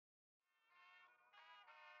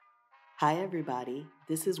Hi, everybody.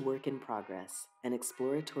 This is Work in Progress, an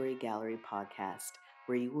exploratory gallery podcast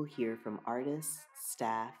where you will hear from artists,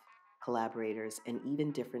 staff, collaborators, and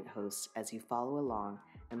even different hosts as you follow along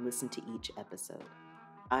and listen to each episode.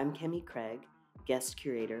 I'm Kemi Craig, guest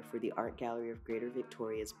curator for the Art Gallery of Greater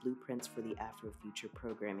Victoria's Blueprints for the Afrofuture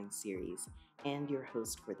programming series, and your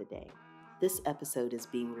host for the day. This episode is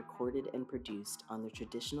being recorded and produced on the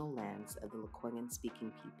traditional lands of the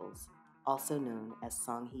Lekwungen-speaking peoples, also known as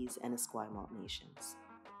Songhees and Esquimalt nations.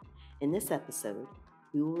 In this episode,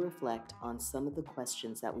 we will reflect on some of the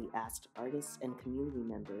questions that we asked artists and community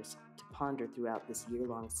members to ponder throughout this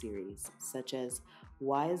year-long series, such as,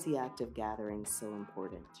 why is the act of gathering so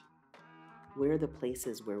important? Where are the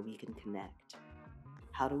places where we can connect?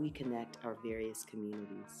 How do we connect our various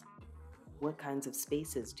communities? What kinds of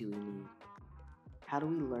spaces do we need? How do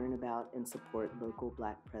we learn about and support local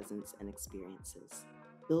Black presence and experiences?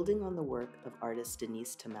 Building on the work of artist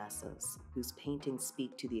Denyse Thomasos, whose paintings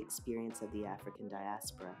speak to the experience of the African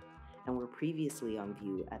diaspora and were previously on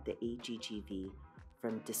view at the AGGV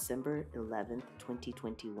from December 11th,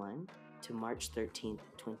 2021 to March 13th,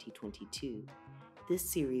 2022, this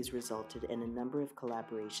series resulted in a number of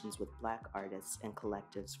collaborations with Black artists and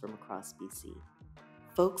collectives from across BC.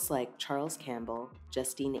 Folks like Charles Campbell,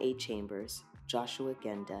 Justine A. Joshua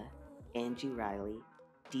Ngenda, Angie Riley,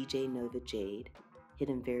 DJ Nova Jade,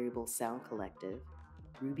 Hidden Variable Sound Collective,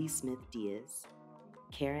 Ruby Smith Díaz,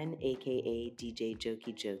 Karen aka DJ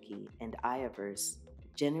Njoki Njoki, and Ayaverse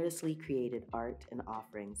generously created art and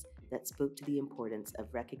offerings that spoke to the importance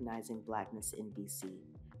of recognizing Blackness in BC,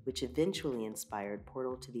 which eventually inspired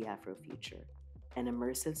Portal to the Afrofuture, an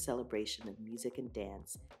immersive celebration of music and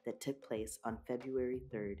dance that took place on February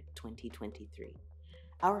 3rd, 2023.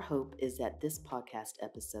 Our hope is that this podcast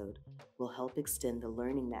episode will help extend the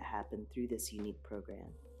learning that happened through this unique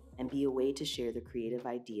program and be a way to share the creative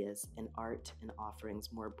ideas and art and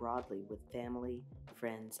offerings more broadly with family,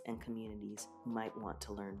 friends, and communities who might want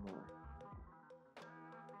to learn more.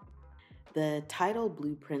 The title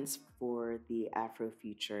Blueprints for the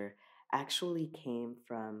Afrofuture actually came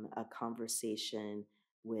from a conversation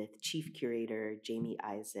with Chief Curator Jamie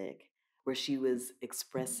Isaac, where she was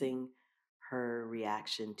expressing her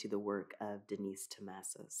reaction to the work of Denyse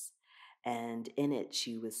Thomasos. And in it,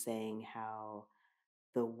 she was saying how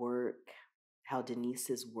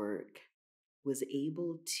Denyse's work was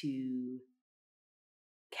able to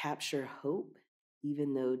capture hope,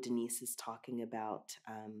 even though Denyse is talking about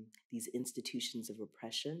these institutions of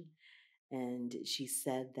oppression. And she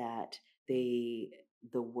said that the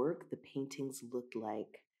paintings looked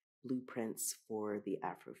like blueprints for the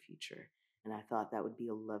Afrofuture. And I thought that would be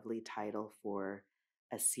a lovely title for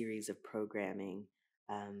a series of programming,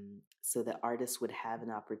 so that artists would have an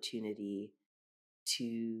opportunity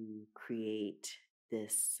to create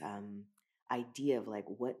this idea of like,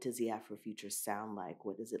 what does the Afrofuture sound like?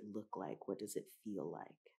 What does it look like? What does it feel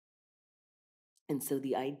like? And so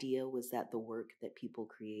the idea was that the work that people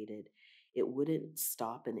created, it wouldn't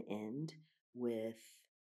stop and end with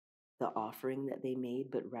the offering that they made,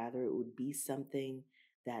 but rather it would be something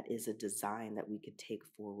that is a design that we could take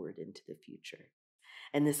forward into the future.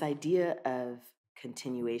 And this idea of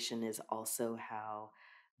continuation is also how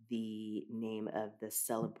the name of the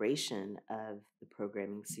celebration of the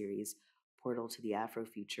programming series, Portal to the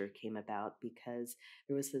Afrofuture, came about, because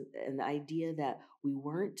there was an idea that we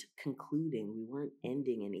weren't concluding, we weren't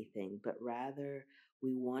ending anything, but rather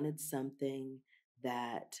we wanted something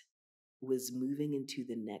that was moving into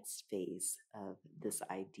the next phase of this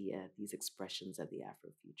idea, these expressions of the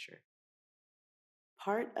Afrofuture.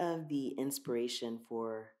 Part of the inspiration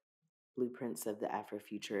for Blueprints of the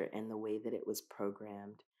Afrofuture and the way that it was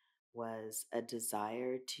programmed was a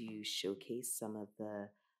desire to showcase some of the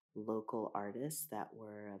local artists that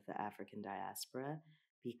were of the African diaspora,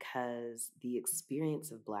 because the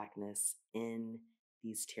experience of Blackness in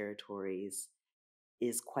these territories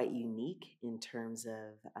is quite unique in terms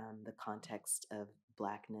of the context of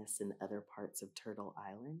Blackness in other parts of Turtle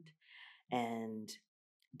Island. And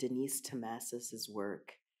Denyse Thomasos's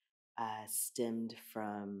work stemmed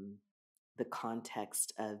from the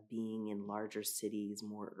context of being in larger cities,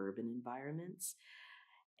 more urban environments.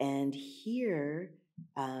 And here,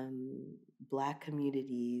 Black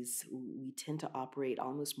communities, we tend to operate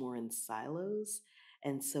almost more in silos.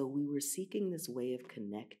 And so we were seeking this way of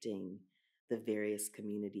connecting the various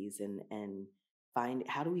communities and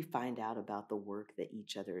how do we find out about the work that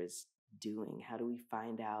each other is doing? How do we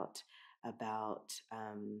find out about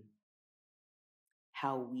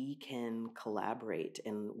how we can collaborate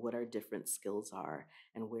and what our different skills are,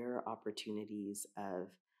 and where are opportunities of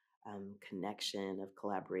connection, of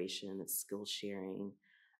collaboration, of skill sharing,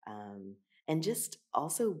 and just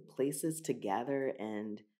also places to gather.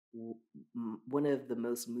 And one of the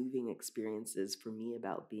most moving experiences for me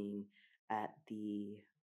about being at the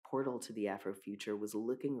portal to the Afrofuture was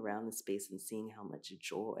looking around the space and seeing how much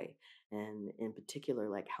joy, and in particular,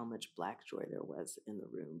 like how much Black joy there was in the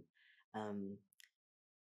room. Um,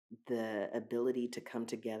 the ability to come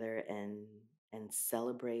together and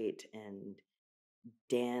celebrate and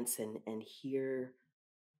dance and hear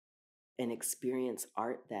and experience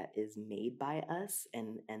art that is made by us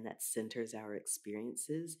and that centers our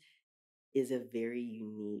experiences is a very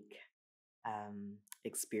unique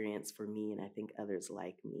experience for me, and I think others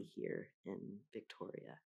like me here in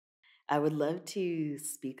Victoria. I would love to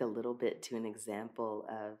speak a little bit to an example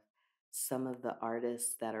of some of the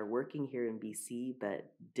artists that are working here in BC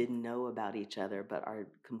but didn't know about each other but are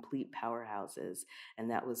complete powerhouses. And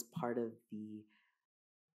that was part of the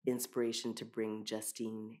inspiration to bring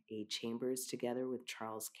Justine A together with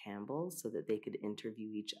Charles Campbell so that they could interview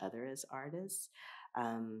each other as artists.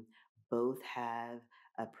 Um, Both have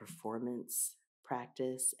a performance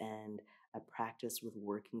practice and a practice with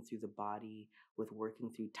working through the body, with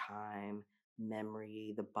working through time,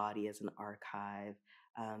 memory, the body as an archive,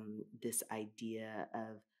 this idea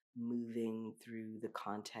of moving through the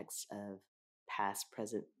context of past,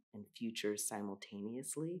 present, and future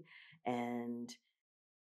simultaneously. And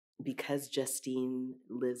because Justine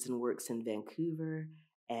lives and works in Vancouver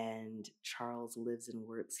and Charles lives and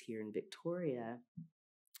works here in Victoria,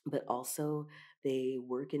 but also they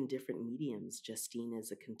work in different mediums. Justine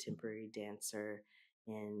is a contemporary dancer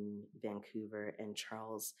in Vancouver, and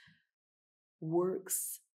Charles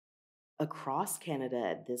works across Canada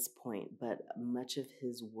at this point, but much of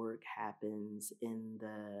his work happens in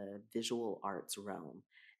the visual arts realm.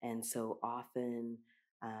 And so often,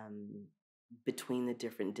 um, between the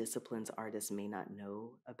different disciplines, artists may not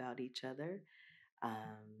know about each other.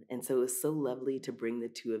 And so it was so lovely to bring the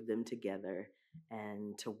two of them together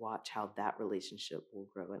and to watch how that relationship will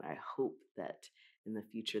grow. And I hope that in the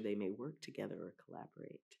future they may work together or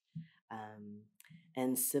collaborate. Um,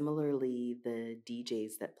 and similarly, the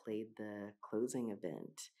DJs that played the closing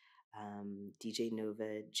event, DJ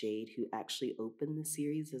Nova Jade, who actually opened the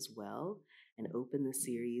series as well, and opened the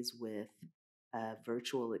series with a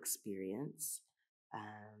virtual experience,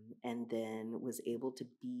 and then was able to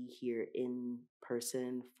be here in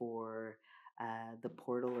person for the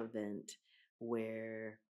portal event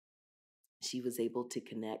where she was able to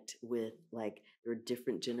connect with, like, there were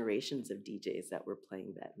different generations of DJs that were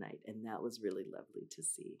playing that night, and that was really lovely to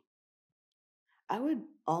see. I would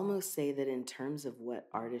almost say that in terms of what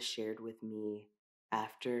artists shared with me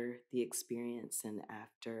after the experience and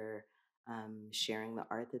after sharing the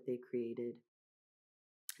art that they created,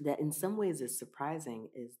 that in some ways is surprising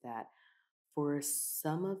is that for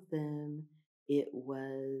some of them, it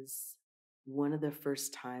was one of the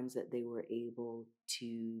first times that they were able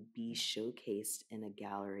to be showcased in a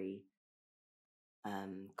gallery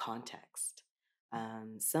context.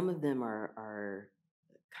 Some of them are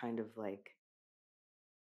kind of like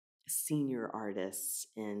senior artists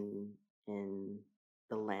in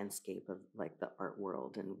the landscape of like the art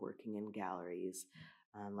world and working in galleries,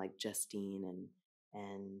 like Justine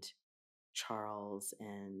and Charles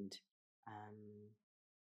and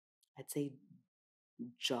I'd say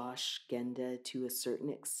Josh Ngenda to a certain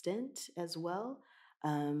extent as well.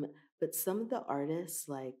 Um, but some of the artists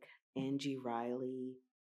like Angie Riley,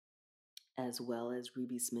 as well as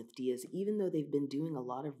Ruby Smith Díaz, even though they've been doing a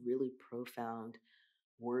lot of really profound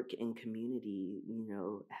work in community,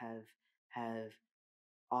 have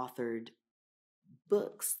authored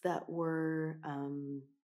books that were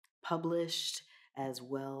published, as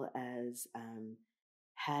well as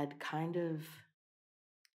had kind of,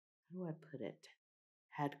 how do I put it?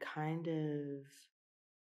 Had kind of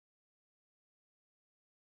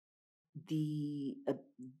the uh,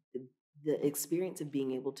 the experience of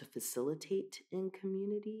being able to facilitate in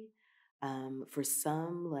community. For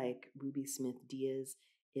some, like Ruby Smith Díaz,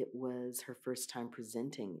 it was her first time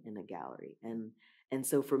presenting in a gallery, and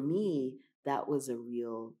so for me, that was a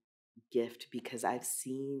real gift because I've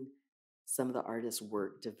seen some of the artists'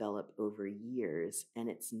 work develop over years, and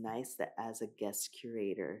it's nice that as a guest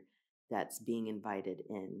curator that's being invited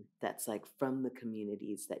in, that's like from the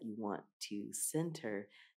communities that you want to center,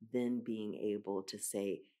 then being able to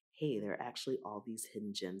say, hey, there are actually all these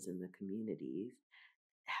hidden gems in the communities.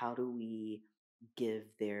 How do we give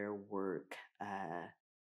their work a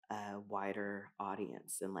wider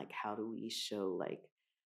audience? And like, how do we show like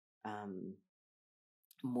um,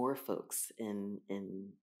 more folks in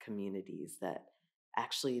communities that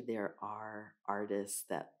actually there are artists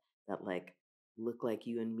that like look like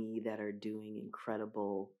you and me that are doing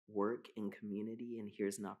incredible work in community, and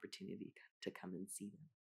here's an opportunity to come and see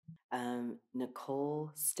them.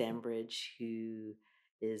 Nicole Stambridge, who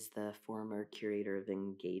is the former curator of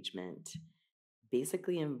engagement,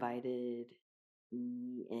 basically invited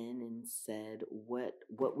me in and said, what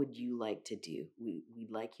would you like to do?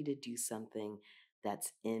 We'd like you to do something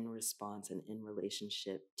that's in response and in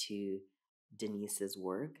relationship to Denyse's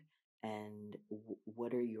work. And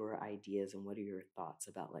what are your ideas and what are your thoughts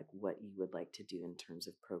about like what you would like to do in terms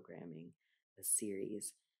of programming a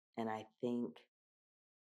series? And I think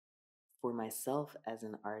for myself as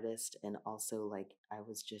an artist, and also like I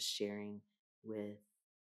was just sharing with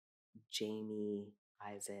Jamie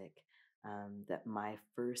Isaac, that my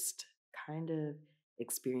first kind of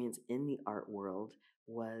experience in the art world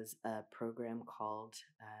was a program called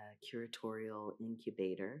Curatorial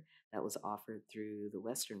Incubator that was offered through the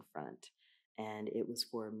Western Front. And it was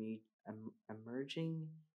for emerging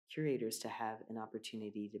curators to have an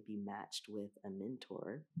opportunity to be matched with a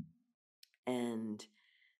mentor. And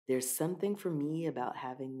there's something for me about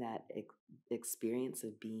having that experience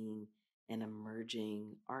of being an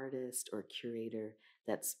emerging artist or curator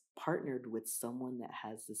that's partnered with someone that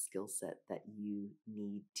has the skill set that you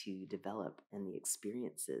need to develop and the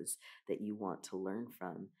experiences that you want to learn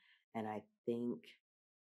from. And I think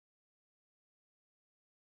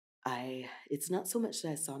it's not so much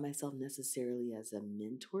that I saw myself necessarily as a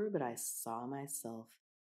mentor, but I saw myself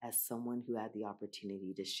as someone who had the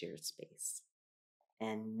opportunity to share space.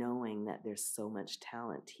 And knowing that there's so much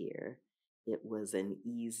talent here, it was an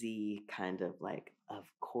easy kind of like,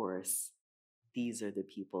 of course, these are the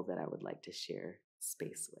people that I would like to share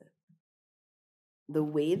space with. The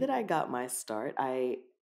way that I got my start, I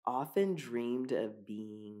often dreamed of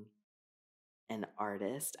being an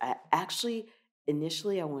artist.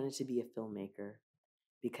 Initially, I wanted to be a filmmaker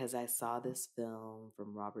because I saw this film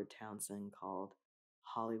from Robert Townsend called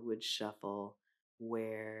Hollywood Shuffle,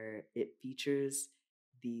 where it features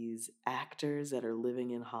these actors that are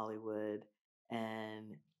living in Hollywood,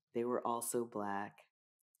 and they were also Black.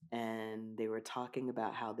 And they were talking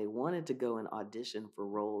about how they wanted to go and audition for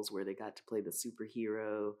roles where they got to play the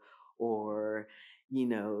superhero or,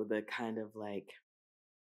 the kind of like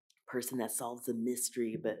person that solves a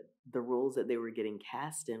mystery, but the roles that they were getting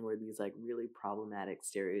cast in were these like really problematic,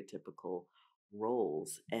 stereotypical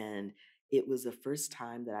roles. And it was the first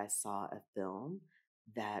time that I saw a film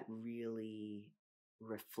that really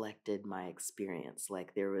reflected my experience.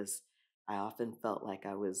 Like I often felt like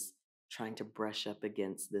I was trying to brush up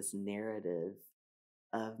against this narrative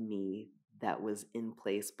of me that was in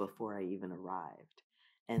place before I even arrived.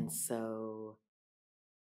 And so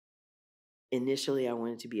initially, I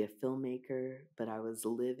wanted to be a filmmaker, but I was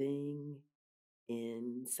living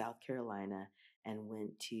in South Carolina and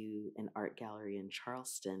went to an art gallery in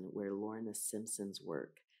Charleston where Lorna Simpson's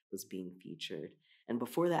work was being featured. And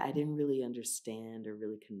before that, I didn't really understand or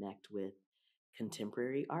really connect with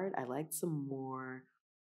contemporary art. I liked some more,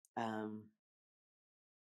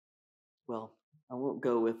 well, I won't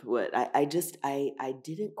go with what I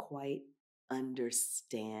didn't quite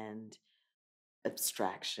understand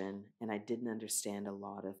abstraction, and I didn't understand a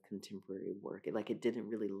lot of contemporary work. It didn't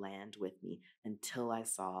really land with me until I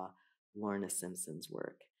saw Lorna Simpson's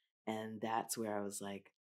work. And that's where I was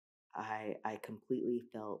like, I completely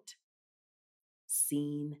felt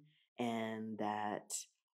seen, and that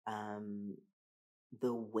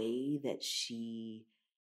the way that she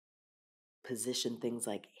positioned things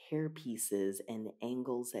like hair pieces and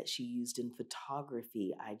angles that she used in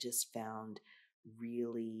photography, I just found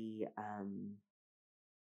really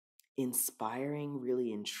inspiring,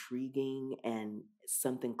 really intriguing, and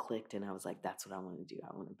something clicked. And I was like, that's what I want to do.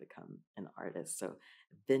 I want to become an artist. So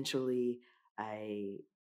eventually I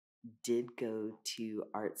did go to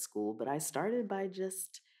art school, but I started by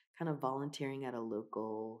just kind of volunteering at a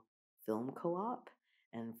local film co-op.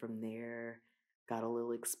 And from there, got a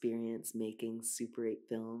little experience making Super 8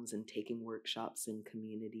 films and taking workshops in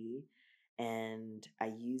community. And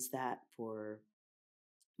I used that for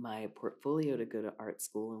my portfolio to go to art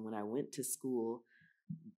school. And when I went to school,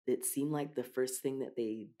 it seemed like the first thing that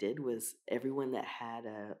they did was everyone that had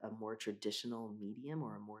a more traditional medium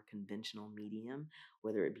or a more conventional medium,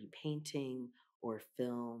 whether it be painting or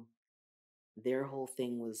film, their whole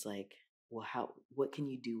thing was like, well, what can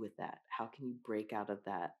you do with that? How can you break out of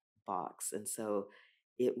that box? And so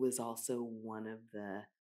it was also one of the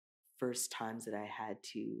first times that I had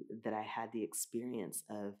the experience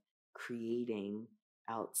of creating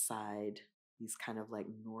outside these kind of like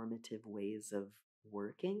normative ways of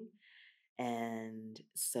working. And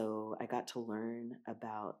so I got to learn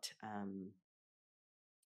about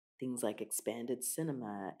things like expanded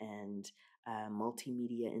cinema and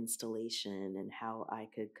multimedia installation, and how I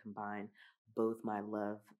could combine both my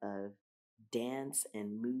love of dance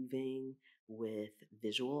and moving with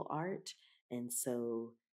visual art. And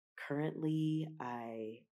so currently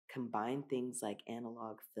I combine things like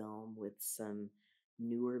analog film with some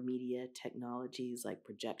newer media technologies like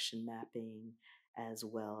projection mapping, as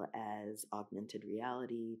well as augmented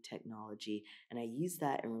reality technology. And I use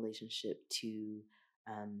that in relationship to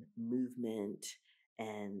movement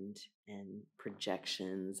and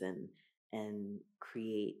projections, and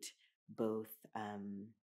create both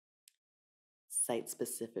site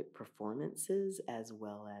specific performances as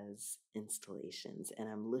well as installations. And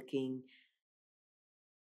I'm looking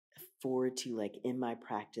forward to, like, in my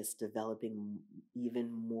practice, developing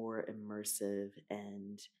even more immersive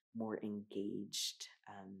and more engaged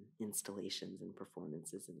installations and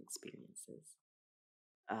performances and experiences.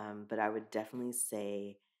 But I would definitely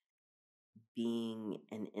say being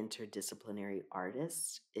an interdisciplinary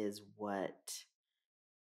artist is what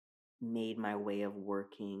made my way of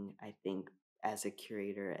working, I think, as a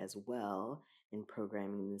curator as well in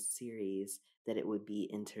programming this series, that it would be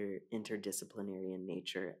interdisciplinary in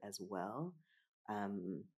nature as well.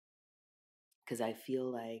 Because I feel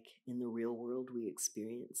like in the real world we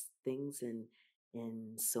experience things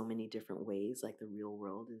in so many different ways. Like, the real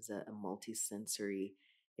world is a multi-sensory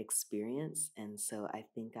experience, and so I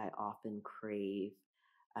think I often crave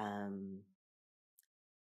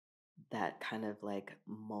that kind of like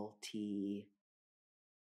multi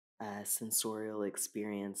sensorial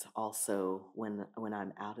experience also when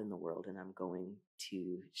I'm out in the world and I'm going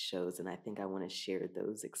to shows. And I think I want to share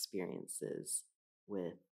those experiences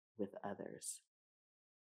with others.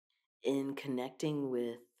 In connecting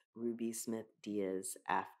with Ruby Smith Díaz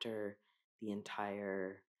after the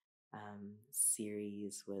entire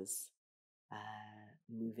series was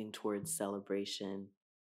moving towards celebration,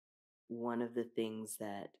 one of the things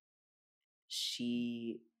that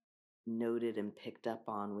she noted and picked up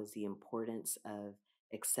on was the importance of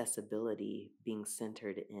accessibility being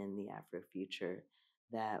centered in the Afrofuture.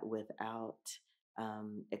 That without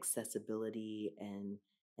accessibility and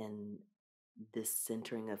this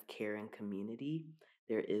centering of care and community,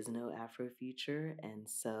 there is no Afrofuture. And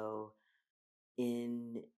so,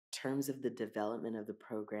 in terms of the development of the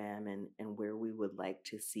program and where we would like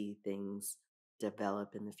to see things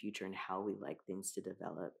develop in the future and how we like things to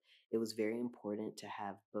develop, it was very important to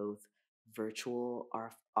have both virtual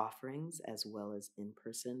offerings as well as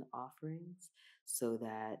in-person offerings, so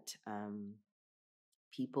that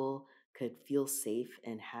people could feel safe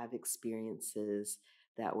and have experiences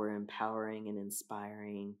that were empowering and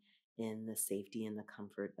inspiring in the safety and the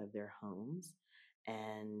comfort of their homes.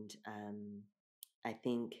 And I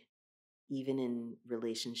think even in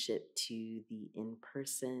relationship to the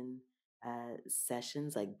in-person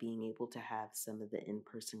sessions, like being able to have some of the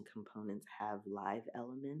in-person components have live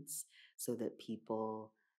elements so that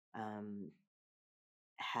people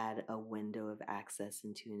had a window of access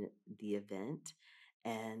into the event.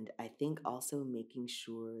 And I think also making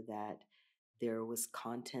sure that there was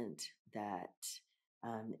content that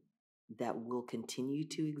um, that will continue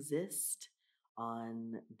to exist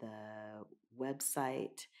on the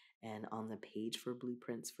website and on the page for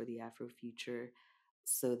Blueprints for the Afrofuture,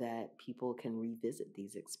 so that people can revisit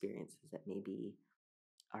these experiences that maybe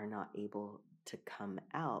are not able to come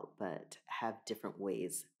out, but have different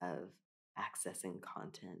ways of accessing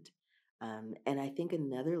content. And I think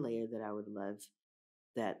another layer that I would love,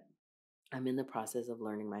 that I'm in the process of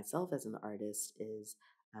learning myself as an artist, is,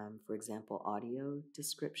 for example, audio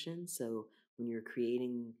description. So when you're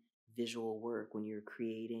creating visual work, when you're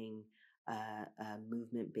creating a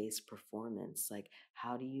movement-based performance, like,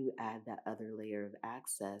 how do you add that other layer of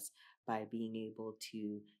access by being able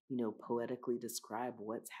to, poetically describe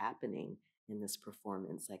what's happening in this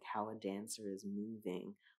performance, like how a dancer is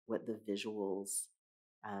moving, what the visuals,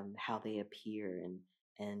 how they appear,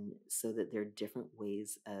 and so that there are different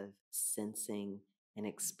ways of sensing and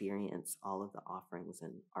experience all of the offerings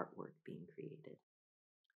and artwork being created.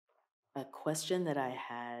 A question that I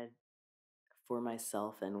had for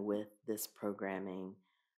myself and with this programming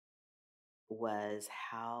was,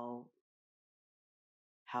 how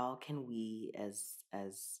can we as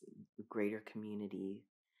the greater community,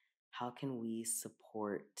 how can we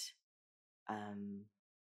support and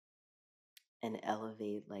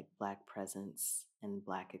elevate, like, Black presence and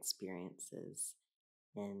Black experiences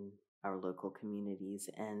in our local communities?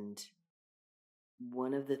 And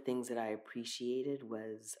one of the things that I appreciated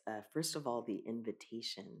was, first of all, the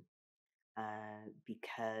invitation,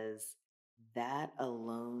 because that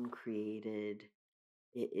alone created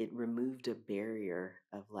it removed a barrier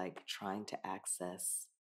of like trying to access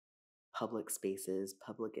public spaces,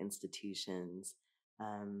 public institutions.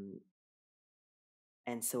 Um,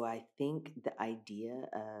 and so I think the idea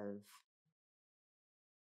of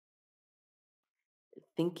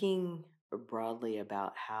thinking broadly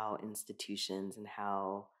about how institutions and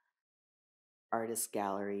how artist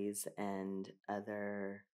galleries and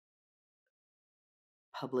other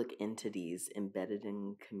public entities embedded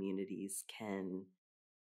in communities can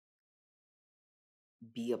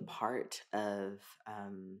be a part of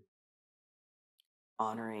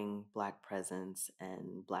honoring Black presence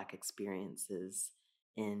and Black experiences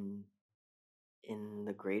in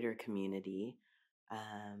the greater community.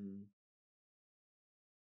 Um,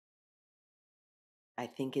 I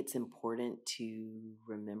think it's important to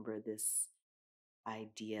remember this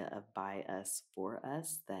idea of by us, for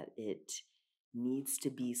us, that it needs to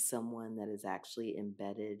be someone that is actually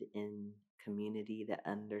embedded in community that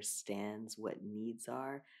understands what needs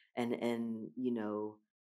are. And you know,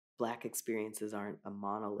 Black experiences aren't a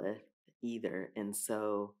monolith either. And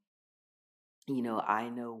so, you know, I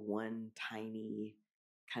know one tiny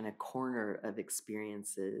kind of corner of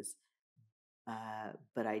experiences,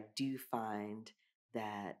 but I do find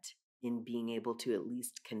that in being able to at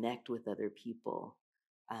least connect with other people,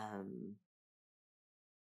 um,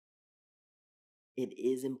 it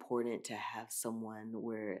is important to have someone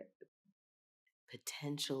where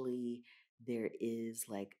potentially there is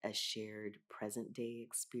like a shared present day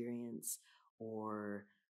experience, or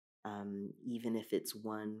even if it's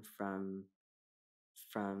one from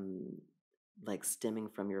like stemming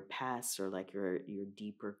from your past or like your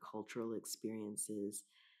deeper cultural experiences,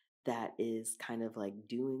 that is kind of like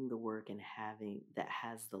doing the work and having that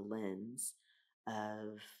has the lens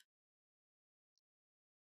of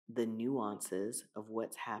the nuances of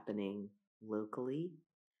what's happening locally,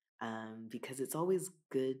 because it's always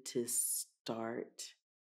good to start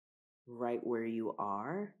right where you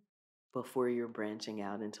are before you're branching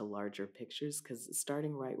out into larger pictures, because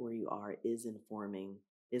starting right where you are is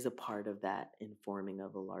a part of that informing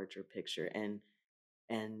of a larger picture, and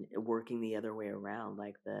working the other way around,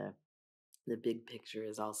 like the big picture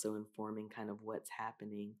is also informing kind of what's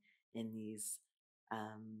happening in these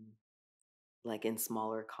like in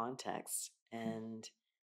smaller contexts. And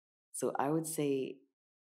so I would say,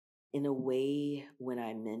 in a way, when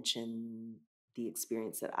I mention the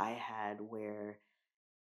experience that I had, where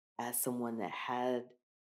as someone that had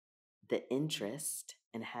the interest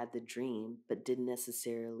and had the dream, but didn't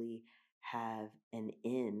necessarily have an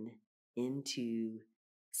into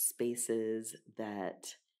spaces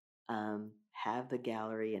that have the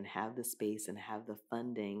gallery and have the space and have the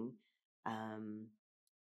funding, um,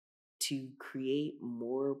 to create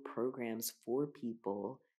more programs for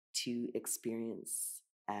people to experience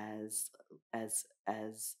as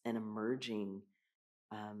an emerging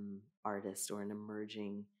artist or an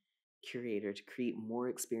emerging curator, to create more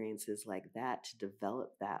experiences like that, to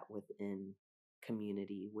develop that within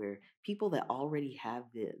community, where people that already have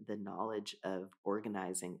the knowledge of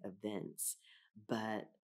organizing events, but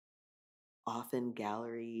often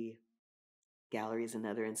galleries and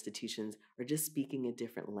other institutions are just speaking a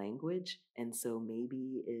different language. And so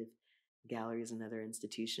maybe if galleries and other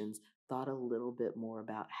institutions thought a little bit more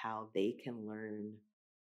about how they can learn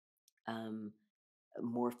um,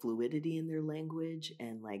 more fluidity in their language,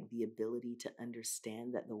 and like the ability to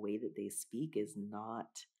understand that the way that they speak is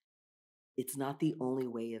not, it's not the only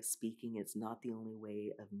way of speaking, it's not the only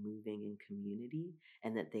way of moving in community,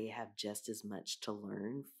 and that they have just as much to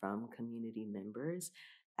learn from community members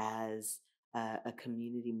as a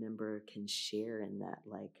community member can share in that,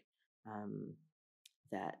 like um,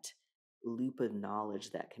 that loop of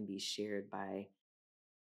knowledge that can be shared by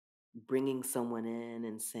bringing someone in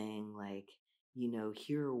and saying, like, you know,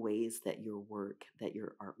 here are ways that your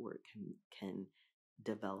artwork can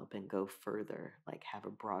develop and go further, like have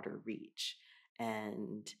a broader reach.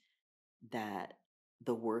 And that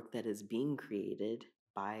the work that is being created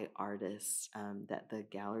by artists, that the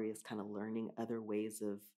gallery is kind of learning other ways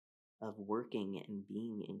of working and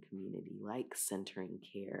being in community, like centering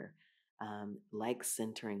care, like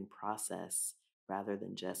centering process rather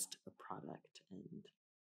than just a product. And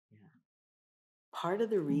yeah, part of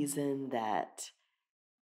the reason that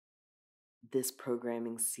this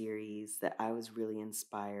programming series, that I was really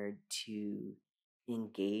inspired to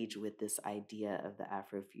engage with this idea of the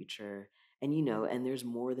Afrofuture. And you know, and there's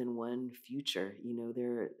more than one future, you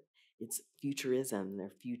know, it's futurism,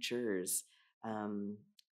 they're futures, um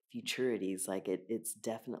futurities, like it's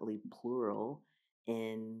definitely plural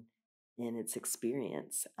in its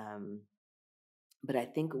experience. But I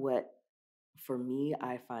think what for me,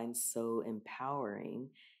 I find so empowering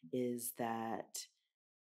is that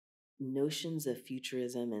notions of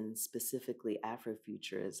futurism and specifically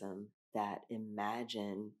Afrofuturism that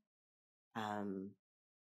imagine um,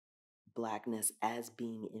 Blackness as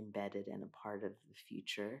being embedded and a part of the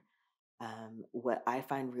future. What I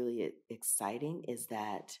find really exciting is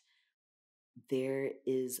that there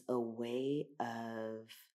is a way of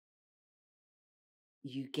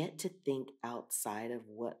you get to think outside of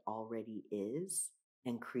what already is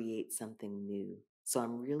and create something new. So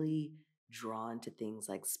I'm really drawn to things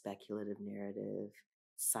like speculative narrative,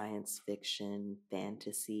 science fiction,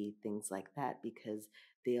 fantasy, things like that, because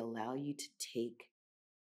they allow you to take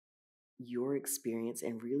your experience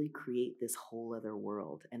and really create this whole other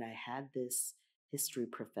world. And I had this history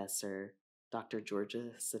professor, Dr.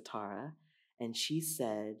 Georgia Satara, and she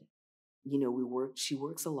said, she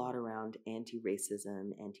works a lot around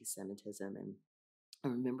anti-racism, anti-Semitism. And I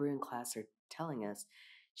remember in class her telling us,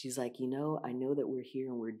 she's like, I know that we're here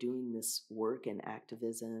and we're doing this work and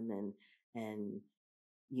activism and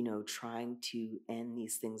trying to end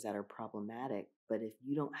these things that are problematic. But if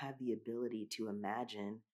you don't have the ability to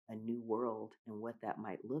imagine a new world and what that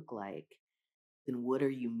might look like, then what are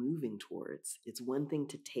you moving towards? It's one thing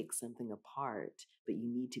to take something apart, but you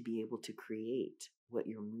need to be able to create what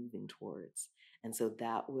you're moving towards. And so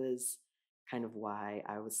that was kind of why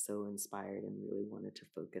I was so inspired and really wanted to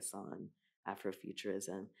focus on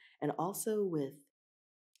Afrofuturism. And also with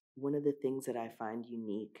one of the things that I find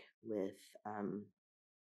unique with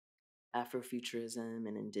Afrofuturism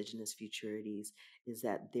and indigenous futurities is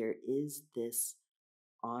that there is this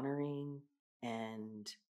honoring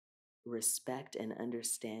and respect and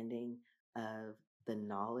understanding of the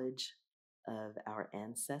knowledge of our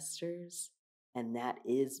ancestors, and that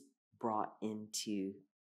is brought into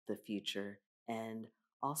the future. And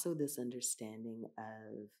also this understanding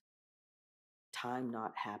of time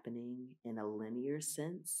not happening in a linear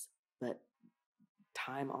sense, but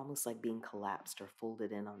time almost like being collapsed or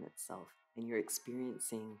folded in on itself, and you're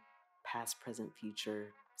experiencing past, present,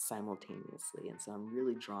 future simultaneously. And so I'm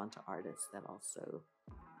really drawn to artists that also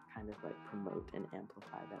kind of like promote and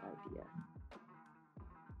amplify that idea.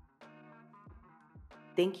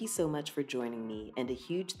 Thank you so much for joining me, and a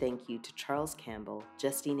huge thank you to Charles Campbell,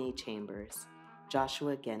 Justine A. Chambers,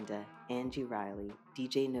 Joshua Ngenda, Angie Riley,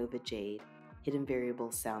 DJ Nova Jade, Hidden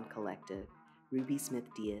Variable Sound Collective, Ruby Smith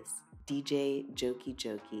Díaz, DJ Njoki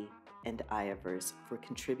Njoki, and Ayaverse for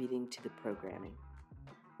contributing to the programming.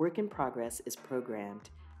 Work in Progress is programmed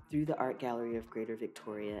through the Art Gallery of Greater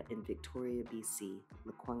Victoria in Victoria, BC,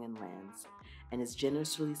 Lekwungen Lands, and is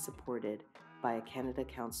generously supported by a Canada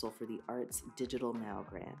Council for the Arts Digital Now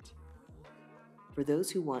grant. For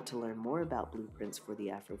those who want to learn more about blueprints for the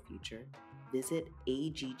Afrofuture, visit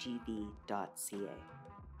aggv.ca.